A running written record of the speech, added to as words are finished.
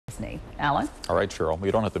Disney. Alan? All right, Cheryl,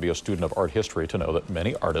 you don't have to be a student of art history to know that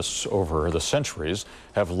many artists over the centuries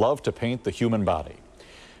have loved to paint the human body.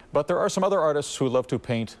 But there are some other artists who love to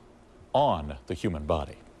paint on the human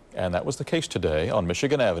body. And that was the case today on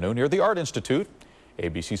Michigan Avenue near the Art Institute.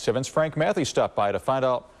 ABC 7's Frank Matthews stopped by to find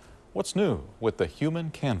out what's new with the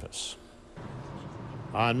human canvas.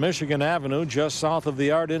 On Michigan Avenue, just south of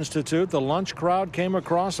the Art Institute, the lunch crowd came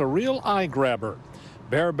across a real eye-grabber.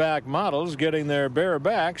 Bareback models getting their bare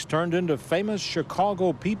backs turned into famous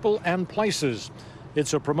Chicago people and places.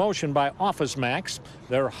 It's a promotion by OfficeMax.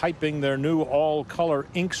 They're hyping their new all-color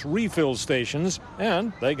inks refill stations,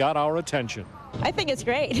 and they got our attention. I think it's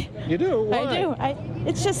great. You do? Why? I do.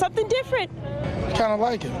 It's just something different. I kind of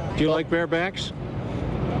like it. Do you like barebacks?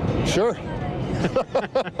 Sure.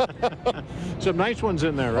 Some nice ones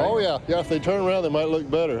in there, right? Oh, yeah. Yeah, if they turn around, they might look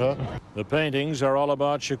better, huh? The paintings are all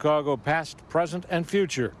about Chicago past, present, and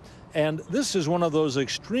future. And this is one of those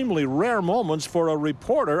extremely rare moments for a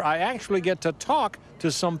reporter. I actually get to talk to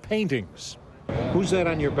some paintings. Who's that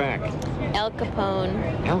on your back? Al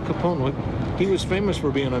Capone. Al Capone. He was famous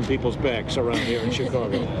for being on people's backs around here in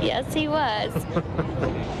Chicago. Yes, he was.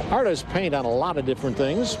 Artists paint on a lot of different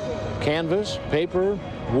things. Canvas, paper,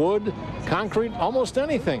 wood, concrete, almost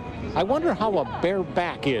anything. I wonder how a bare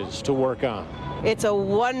back is to work on. It's a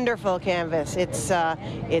wonderful canvas. It's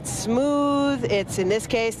smooth. It's, in this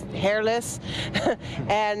case, hairless.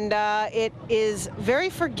 And it is very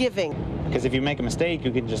forgiving. Because if you make a mistake,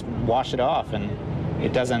 you can just wash it off and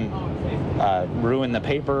it doesn't ruin the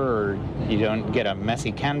paper, or you don't get a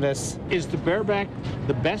messy canvas. Is the bareback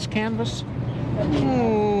the best canvas?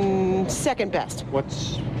 Second best.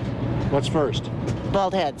 What's first?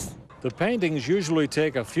 Bald heads. The paintings usually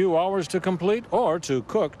take a few hours to complete or to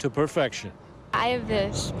cook to perfection. I have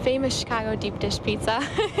this famous Chicago deep dish pizza.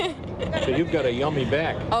 So you've got a yummy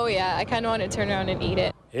back. Oh yeah, I kind of want to turn around and eat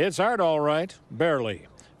it. It's art, all right. Barely.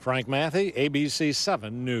 Frank Matthews, ABC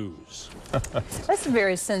 7 News. That's a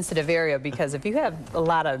very sensitive area because if you have a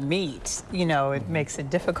lot of meat, you know, it makes it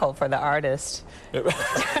difficult for the artist.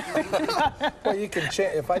 Well, you can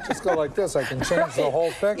change. If I just go like this, I can change the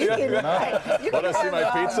whole picture. Want to see my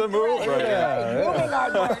pizza move? Right. Yeah.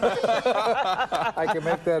 I can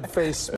make that face